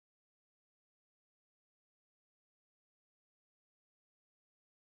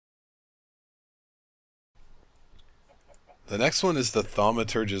The next one is the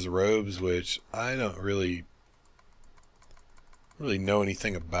Thaumaturge's robes, which I don't really know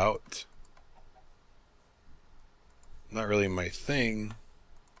anything about. Not really my thing.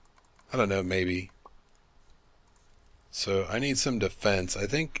 I don't know, maybe. So I need some defense. I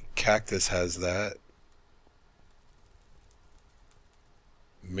think Cactus has that.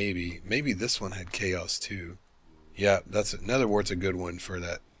 Maybe. Maybe this one had Chaos too. Yeah, that's another word's a good one for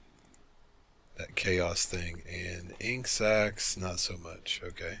that Chaos thing. And Ink Sacs, not so much.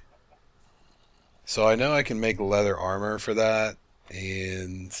 Okay. So I know I can make leather armor for that,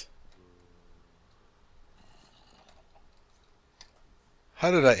 and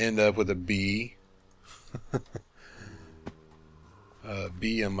how did I end up with a bee?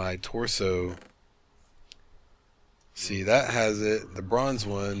 Bee in my torso. See, that has it. The bronze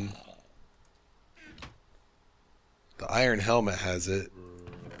one. The iron helmet has it.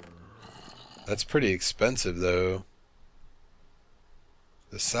 That's pretty expensive, though.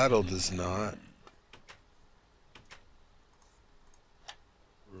 The saddle does not.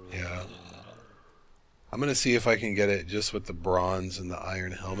 Yeah. I'm going to see if I can get it just with the bronze and the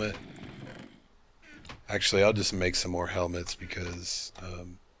iron helmet. Actually, I'll just make some more helmets because I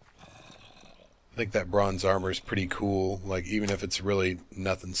think that bronze armor is pretty cool. Like, even if it's really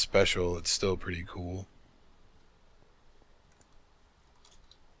nothing special, it's still pretty cool.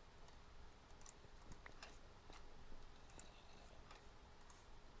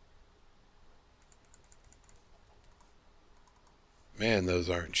 Man, those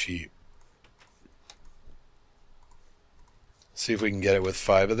aren't cheap. See if we can get it with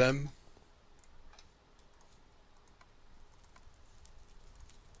 5 of them.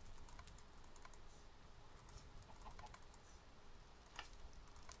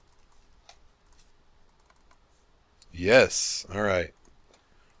 Yes, alright.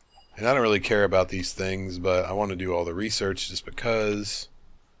 And I don't really care about these things, but I want to do all the research just because.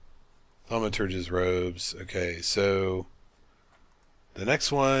 Thaumaturge's robes. Okay, so the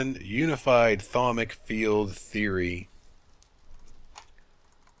next one, Unified Thaumic Field Theory.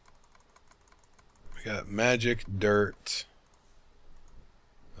 We got magic, dirt,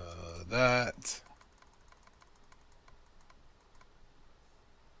 that.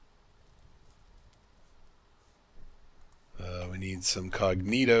 We need some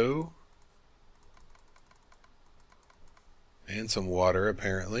cognito. And some water,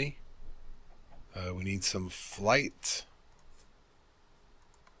 apparently. We need some flight.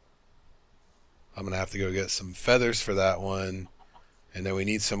 I'm going to have to go get some feathers for that one. And then we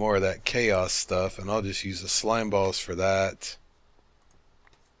need some more of that chaos stuff. And I'll just use the slime balls for that,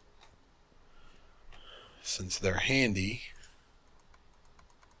 since they're handy.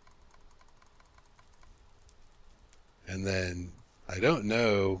 And then I don't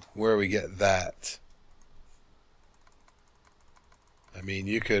know where we get that. I mean,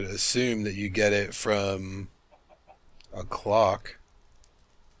 you could assume that you get it from a clock.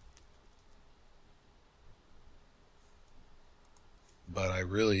 But I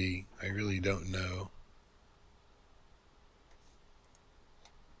really don't know.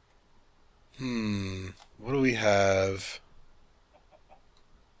 What do we have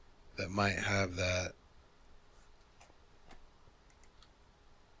that might have that?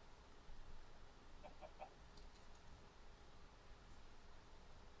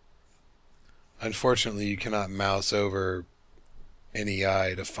 Unfortunately, you cannot mouse over any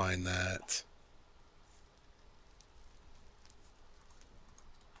eye to find that.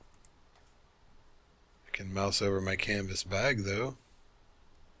 I can mouse over my canvas bag, though.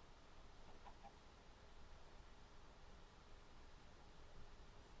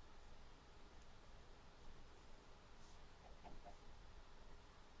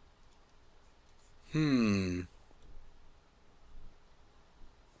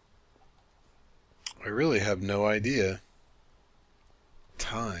 I really have no idea.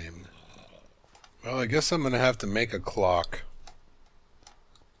 Time. Well, I guess I'm going to have to make a clock.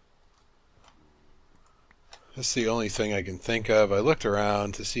 That's the only thing I can think of. I looked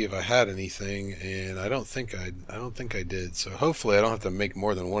around to see if I had anything, and I don't think I did. So hopefully I don't have to make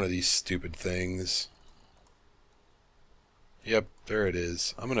more than one of these stupid things. Yep, there it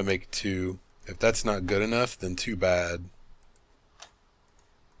is. I'm going to make 2. If that's not good enough, then too bad.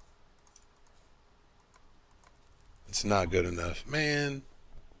 It's not good enough. Man.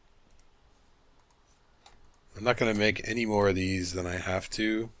 I'm not going to make any more of these than I have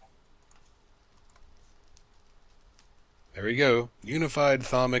to. There we go. Unified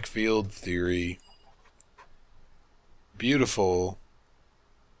Thaumic Field Theory. Beautiful.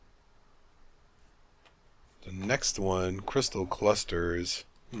 The next one, Crystal Clusters.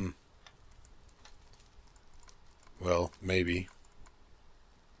 Well, maybe.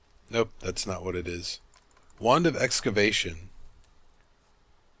 Nope, that's not what it is. Wand of Excavation.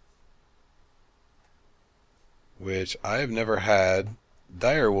 Which I have never had.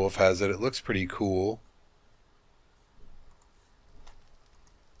 Direwolf has it. It looks pretty cool.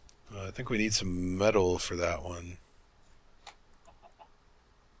 I think we need some metal for that one.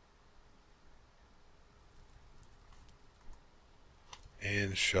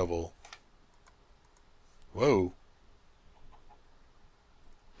 And shovel. Whoa.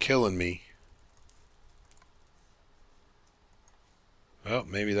 Killing me. Well,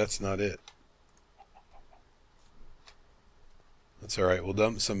 maybe that's not it. That's alright, we'll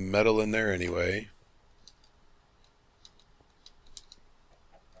dump some metal in there anyway.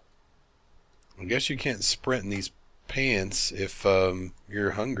 I guess you can't sprint in these pants if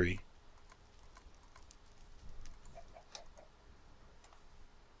you're hungry.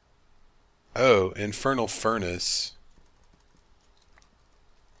 Oh, Infernal Furnace.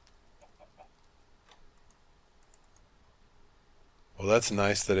 Well, that's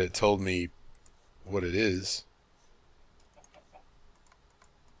nice that it told me what it is.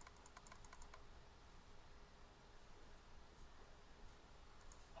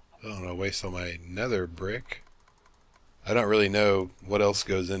 I don't want to waste all my nether brick. I don't really know what else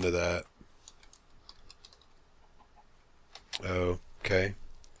goes into that. Oh, okay.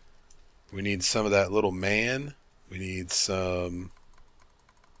 We need some of that little man. We need some...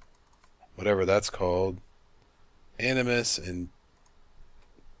 whatever that's called. Animus and...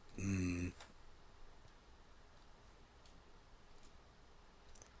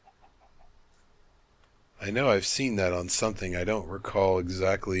 I know I've seen that on something. I don't recall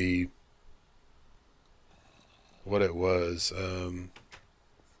exactly what it was.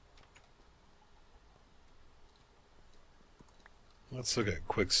 Let's look at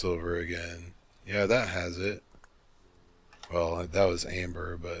Quicksilver again. Yeah, that has it. Well, that was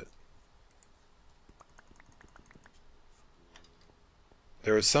Amber, but...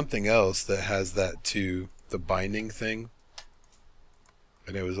 there was something else that has that too. The binding thing.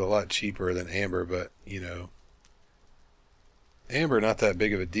 And it was a lot cheaper than Amber, but, you know... Amber, not that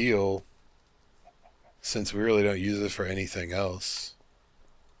big of a deal, since we really don't use it for anything else.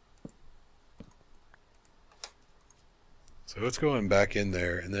 So it's going back in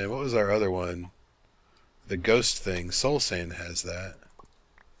there. And then what was our other one? The ghost thing. Soul Sand has that,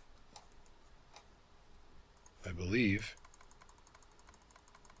 I believe.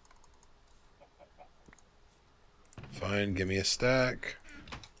 Fine, give me a stack.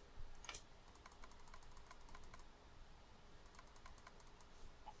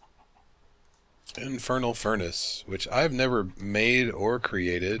 Infernal Furnace, which I've never made or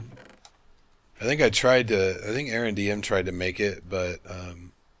created. I think Aaron DM tried to make it, but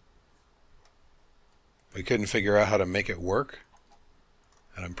we couldn't figure out how to make it work.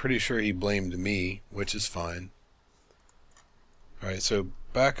 And I'm pretty sure he blamed me, which is fine. Alright, so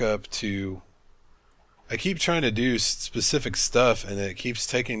back up to... I keep trying to do specific stuff, and it keeps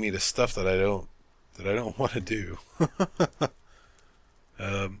taking me to stuff that I don't want to do.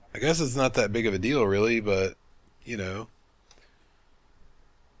 I guess it's not that big of a deal, really, but, you know.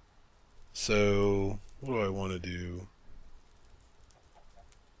 So, what do I want to do?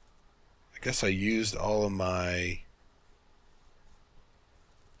 I guess I used all of my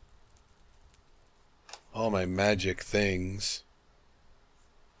magic things.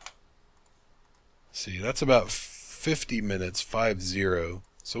 See, that's about 50 minutes, 50.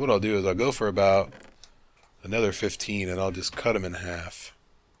 So what I'll do is I'll go for about another 15 and I'll just cut them in half.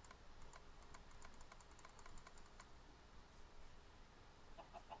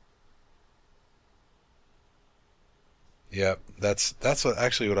 Yep, that's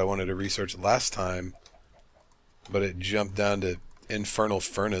actually what I wanted to research last time, but it jumped down to Infernal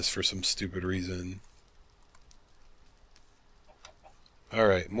Furnace for some stupid reason.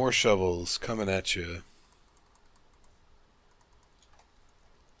 Alright, more shovels coming at you.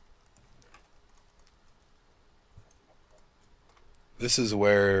 This is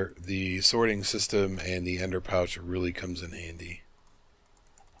where the sorting system and the ender pouch really comes in handy.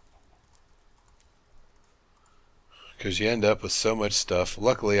 Because you end up with so much stuff.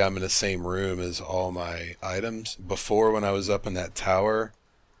 Luckily, I'm in the same room as all my items. Before, when I was up in that tower,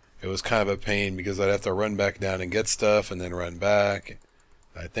 it was kind of a pain because I'd have to run back down and get stuff and then run back.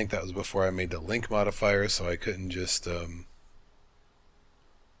 I think that was before I made the link modifier, so I couldn't just,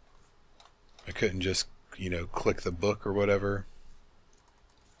 you know, click the book or whatever.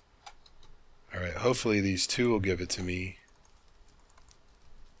 Alright, hopefully these two will give it to me.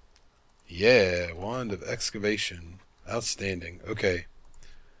 Yeah, Wand of Excavation. Outstanding. Okay.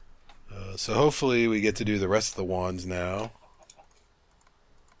 So hopefully we get to do the rest of the wands now.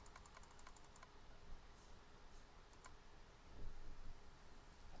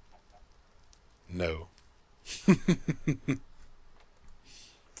 No.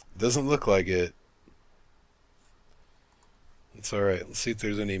 Doesn't look like it. It's alright. Let's see if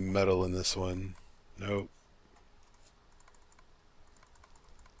there's any metal in this one. Nope.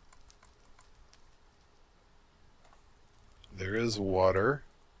 There is water.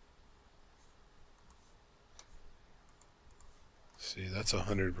 See, that's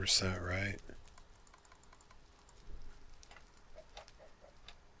 100% right.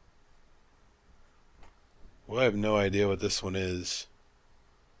 Well, I have no idea what this one is.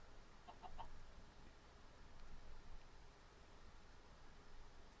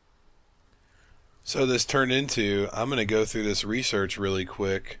 So this turned into, I'm going to go through this research really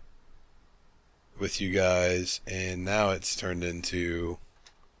quick with you guys, and now it's turned into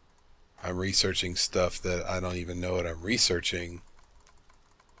I'm researching stuff that I don't even know what I'm researching.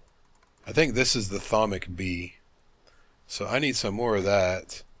 I think this is the thalmic bee. So I need some more of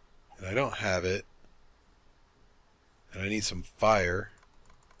that, and I don't have it. And I need some fire.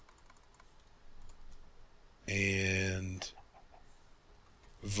 And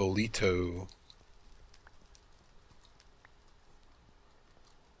Volito.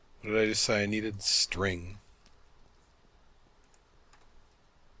 What did I just say? I needed string.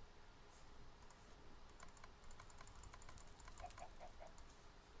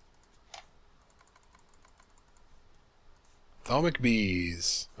 Thalmic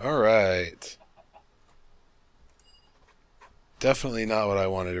bees. Alright. Definitely not what I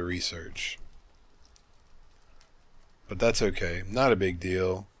wanted to research. But that's okay. Not a big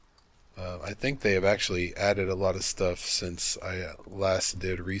deal. I think they have actually added a lot of stuff since I last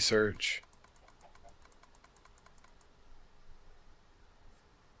did research.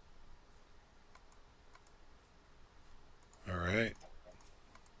 Alright.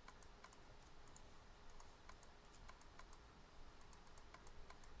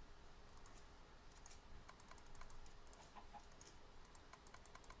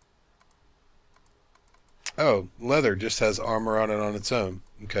 Oh, leather just has armor on it on its own.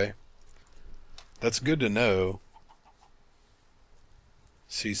 Okay. That's good to know.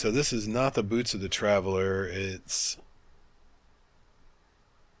 See, so this is not the boots of the traveler. It's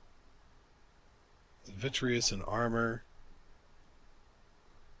vitreous and armor.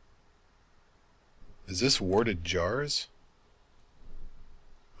 Is this warded jars?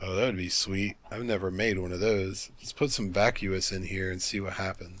 Oh, that would be sweet. I've never made one of those. Let's put some vacuous in here and see what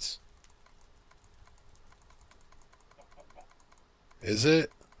happens. Is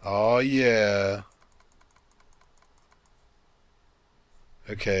it? Oh, yeah.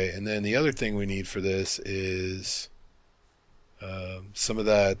 Okay, and then the other thing we need for this is some of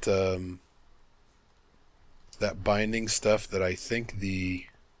that that binding stuff that I think the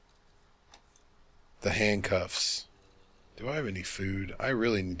handcuffs. Do I have any food? I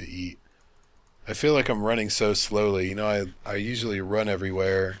really need to eat. I feel like I'm running so slowly. You know, I usually run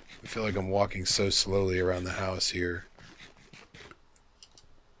everywhere. I feel like I'm walking so slowly around the house here.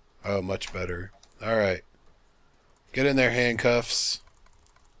 Oh, much better. Alright. Get in there, handcuffs.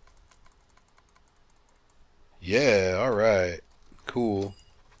 Yeah, alright. Cool.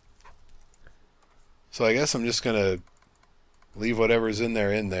 So I guess I'm just gonna leave whatever's in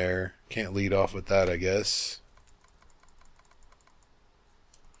there in there. Can't lead off with that, I guess.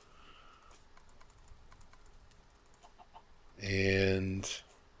 And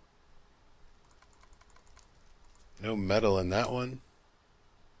no metal in that one.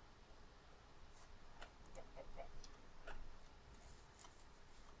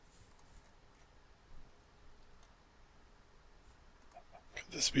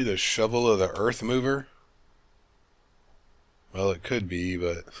 Could this be the shovel of the earth mover? Well, it could be,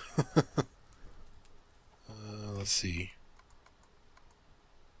 but let's see.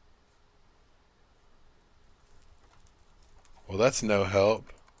 Well, that's no help.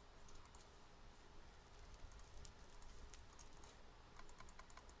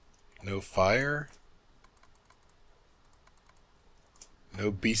 No fire? No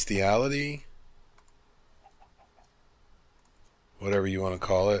bestiality? Whatever you want to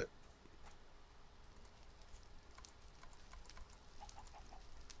call it.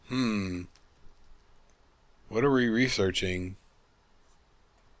 What are we researching?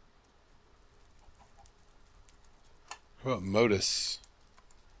 How about modus?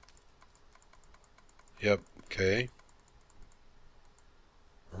 Yep, okay.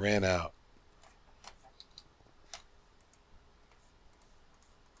 Ran out.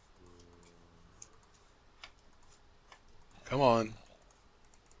 Come on.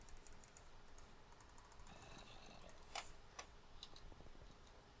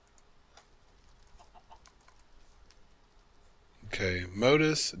 Okay,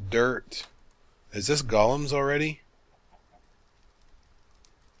 modus, dirt. Is this golems already?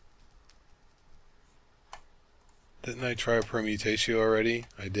 Didn't I try permutatio already?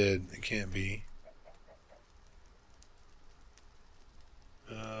 I did. It can't be.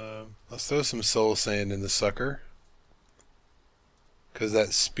 Let's throw some soul sand in the sucker, because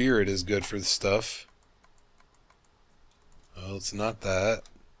that spirit is good for the stuff. Oh, it's not that.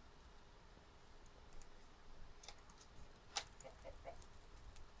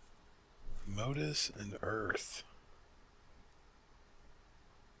 Modus and earth.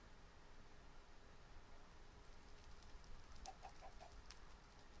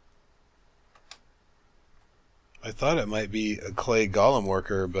 I thought it might be a clay golem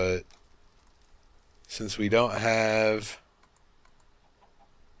worker, but since we don't have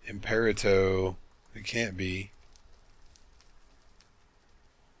Imperito, it can't be.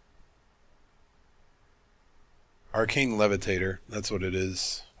 Arcane Levitator, that's what it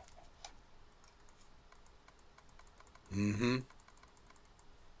is. Then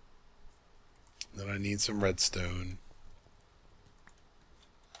I need some redstone.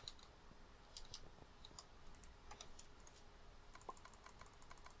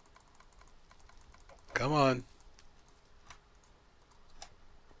 Come on.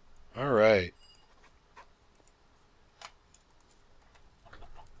 Alright.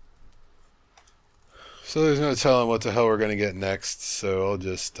 So there's no telling what the hell we're going to get next, so I'll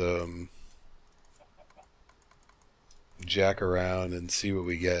just jack around and see what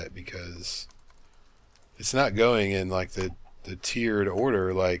we get, because it's not going in like the tiered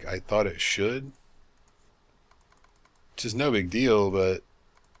order like I thought it should. Which is no big deal, but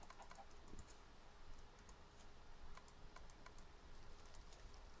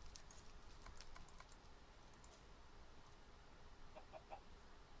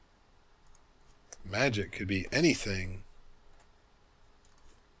magic could be anything.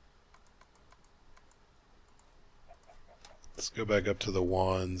 Let's go back up to the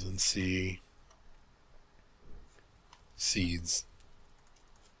wands and see seeds.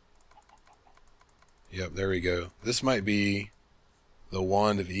 Yep, there we go. This might be the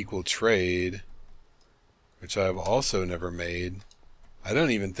wand of equal trade, which I've also never made. I don't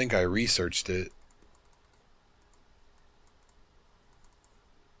even think I researched it.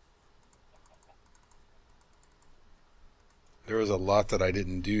 There was a lot that I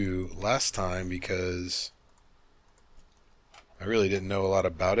didn't do last time because I really didn't know a lot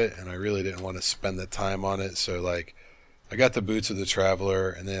about it, and I really didn't want to spend the time on it. So like, I got the boots of the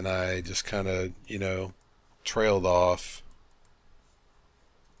traveler, and then I just kind of, you know, trailed off.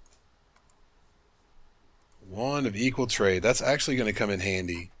 Wand of equal trade. That's actually going to come in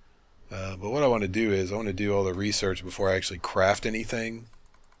handy. But what I want to do is I want to do all the research before I actually craft anything.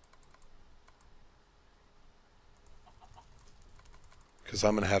 Because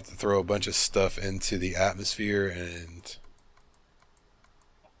I'm going to have to throw a bunch of stuff into the atmosphere, and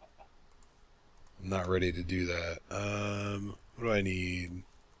I'm not ready to do that. What do I need?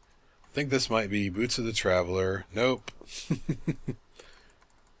 I think this might be Boots of the Traveler. Nope.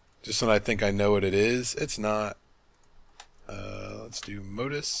 Just when I think I know what it is, it's not. Let's do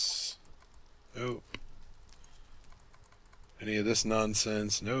Modus. Nope. Any of this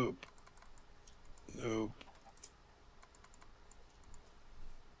nonsense? Nope. Nope.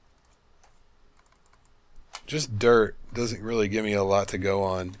 Just dirt doesn't really give me a lot to go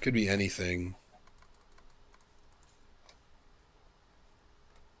on. Could be anything.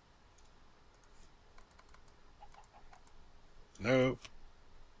 Nope.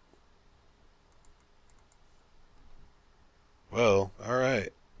 Well,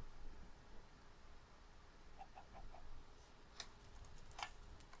 alright.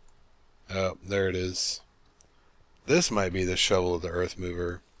 Oh, there it is. This might be the shovel of the earth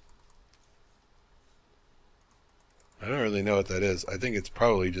mover. I don't really know what that is. I think it's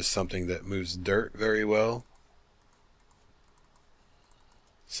probably just something that moves dirt very well,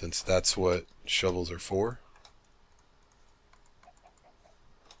 since that's what shovels are for.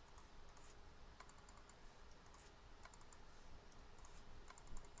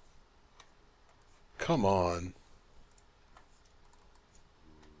 Come on.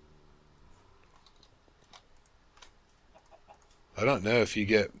 I don't know if you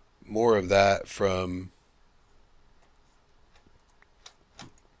get more of that from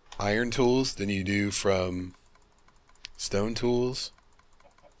iron tools than you do from stone tools.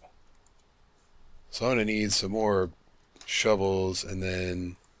 So I'm going to need some more shovels and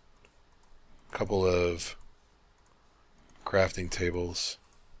then a couple of crafting tables.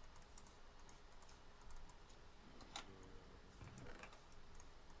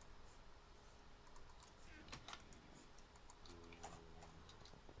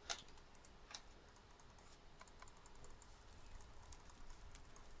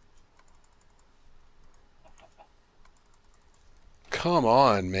 come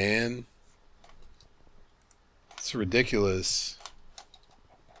on, man. It's ridiculous.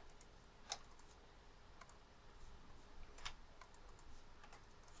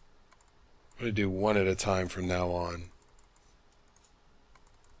 I'm going to do one at a time from now on.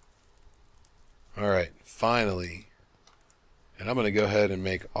 Alright, finally. And I'm going to go ahead and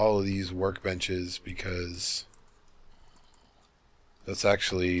make all of these workbenches because that's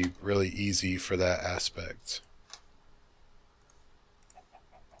actually really easy for that aspect.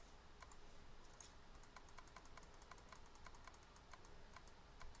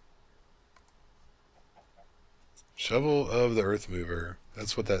 Shovel of the Earth Mover.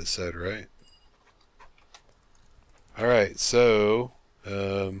 That's what that said, right? Alright, so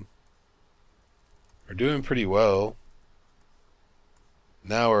we're doing pretty well.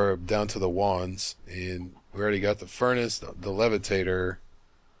 Now we're down to the wands, and we already got the furnace, the levitator,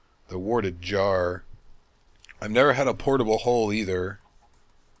 the warded jar. I've never had a portable hole either,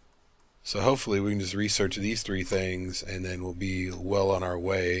 so hopefully we can just research these three things and then we'll be well on our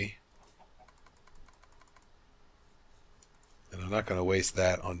way. And I'm not going to waste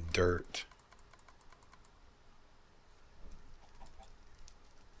that on dirt.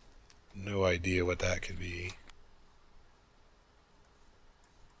 No idea what that could be.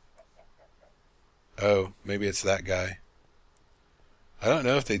 Oh, maybe it's that guy. I don't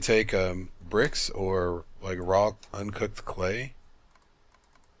know if they take bricks or like raw uncooked clay.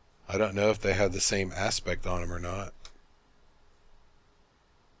 I don't know if they have the same aspect on them or not.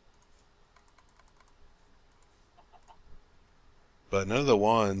 But none of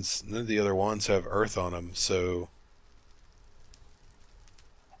the other wands have earth on them, so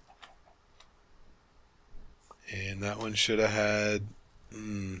and that one should have had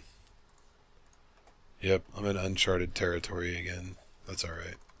yep, I'm in uncharted territory again. That's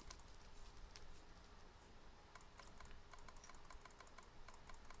alright.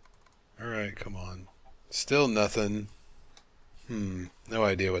 Alright, come on. Still nothing. No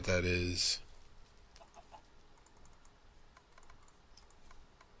idea what that is.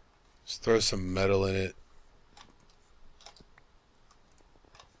 Let's throw some metal in it.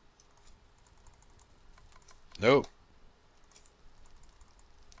 Nope.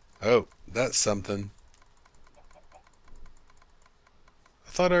 Oh, that's something. I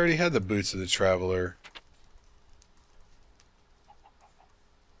thought I already had the boots of the traveler.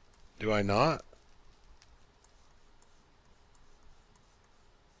 Do I not?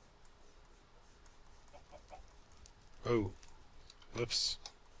 Oh. Whoops.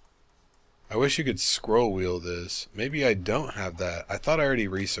 I wish you could scroll wheel this. Maybe I don't have that. I thought I already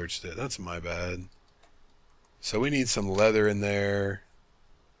researched it. That's my bad. So we need some leather in there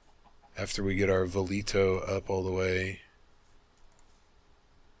after we get our Velito up all the way.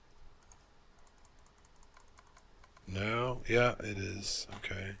 No? Yeah, it is.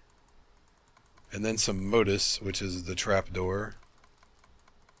 Okay. And then some modus, which is the trapdoor.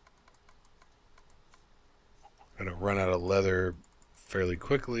 Gonna run out of leather fairly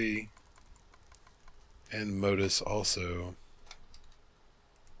quickly. And modus also.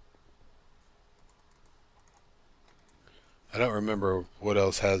 I don't remember what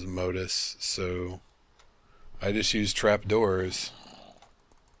else has modus, so I just use trapdoors.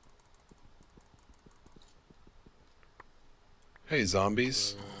 Hey,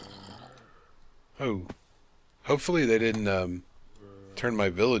 zombies. Oh. Hopefully they didn't turn my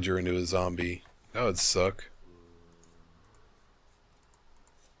villager into a zombie. That would suck.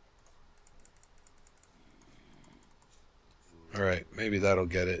 Alright, maybe that'll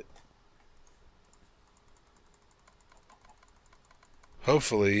get it.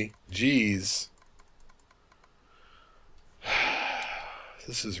 Hopefully. Jeez.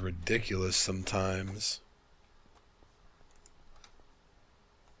 This is ridiculous sometimes.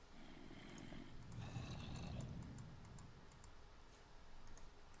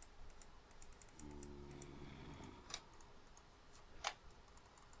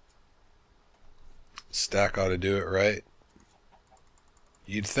 Stack ought to do it, right?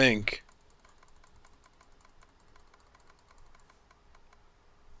 You'd think.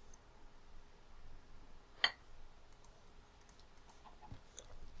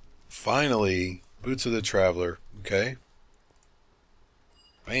 Finally, boots of the traveler. Okay.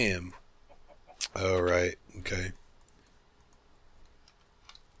 Bam. Oh, right. Okay.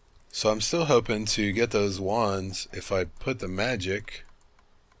 So I'm still hoping to get those wands if I put the magic.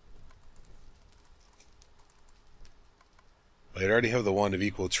 I'd already have the wand of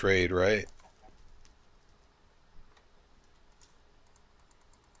equal trade, right?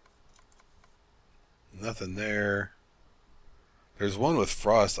 Nothing there. There's one with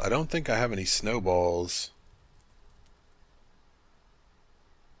frost. I don't think I have any snowballs.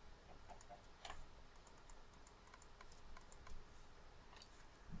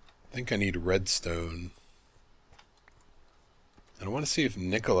 I think I need redstone. And I want to see if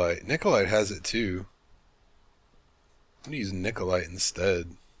Nikolite has it too. I'm going to use Nikolite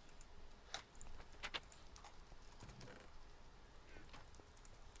instead.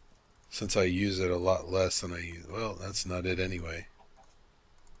 Since I use it a lot less than I use... Well, that's not it anyway.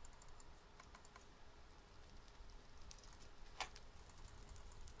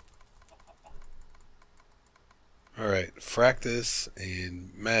 Alright, Fractus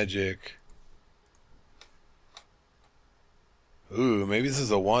and Magic. Ooh, maybe this is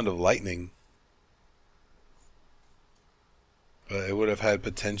a Wand of Lightning. But it would have had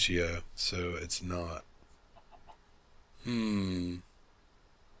Potentia, so it's not.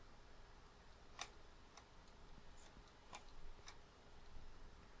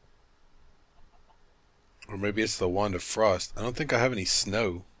 Or maybe it's the Wand of Frost. I don't think I have any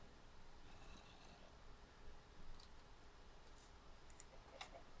snow.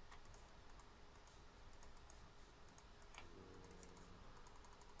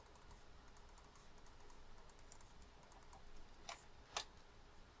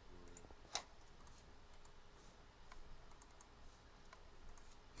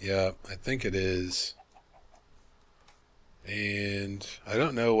 Yeah, I think it is. And I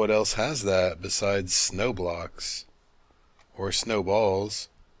don't know what else has that besides snow blocks or snowballs.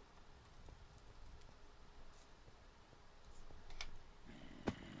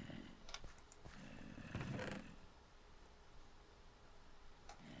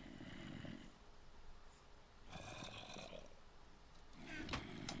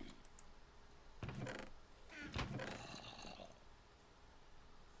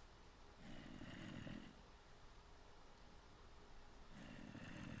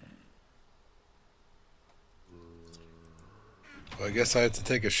 Well, I guess I have to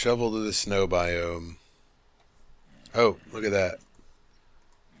take a shovel to the snow biome. Oh, look at that.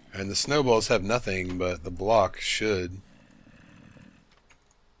 And the snowballs have nothing, but the block should.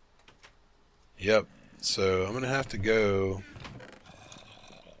 Yep. So I'm going to have to go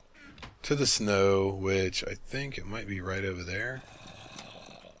to the snow, which I think it might be right over there.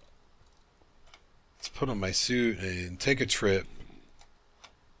 Let's put on my suit and take a trip.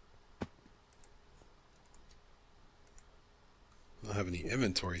 I don't have any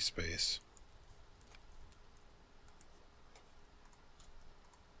inventory space.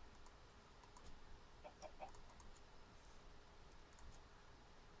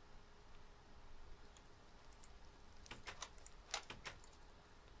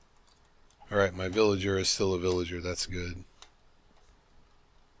 Alright, my villager is still a villager. That's good.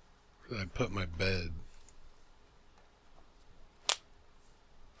 Where did I put my bed?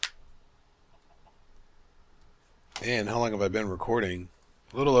 And how long have I been recording?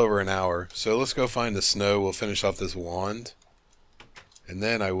 A little over an hour. So let's go find the snow. We'll finish off this wand. And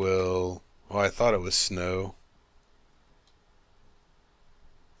then I will... Oh, I thought it was snow.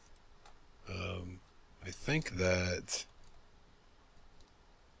 I think that...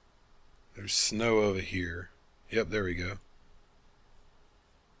 There's snow over here. Yep, there we go.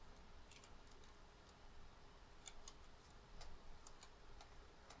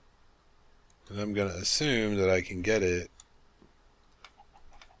 And I'm going to assume that I can get it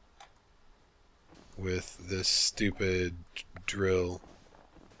with this stupid drill.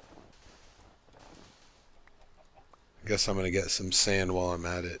 I guess I'm going to get some sand while I'm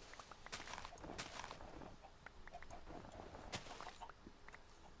at it.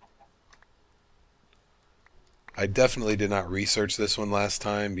 I definitely did not research this one last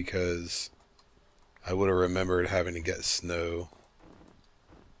time because I would have remembered having to get snow.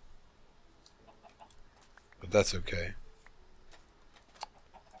 But that's okay.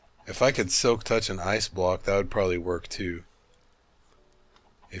 If I could silk touch an ice block, that would probably work too.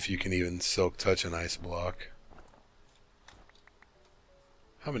 If you can even silk touch an ice block.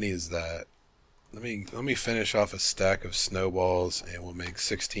 How many is that? Let me finish off a stack of snowballs and we'll make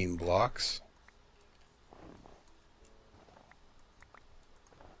 16 blocks.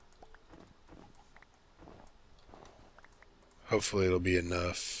 Hopefully it'll be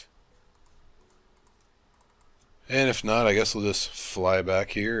enough. And if not, I guess we'll just fly back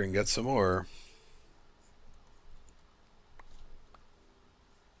here and get some more.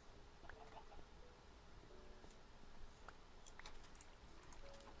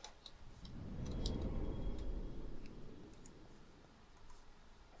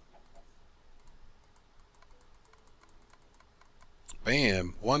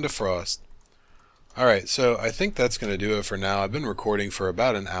 Bam! Wand of Frost. Alright, so I think that's going to do it for now. I've been recording for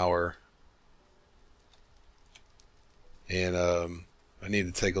about an hour. And I need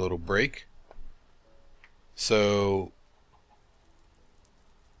to take a little break. So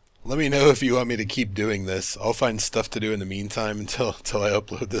let me know if you want me to keep doing this. I'll find stuff to do in the meantime until I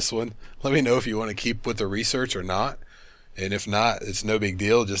upload this one. Let me know if you want to keep with the research or not. And if not, it's no big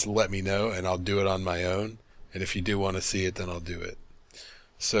deal. Just let me know and I'll do it on my own. And if you do want to see it, then I'll do it.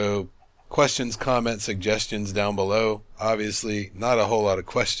 So questions, comments, suggestions down below. Obviously, not a whole lot of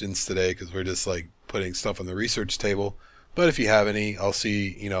questions today because we're just like putting stuff on the research table. But if you have any, I'll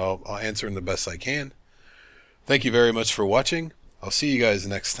see, I'll answer them the best I can. Thank you very much for watching. I'll see you guys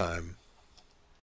next time.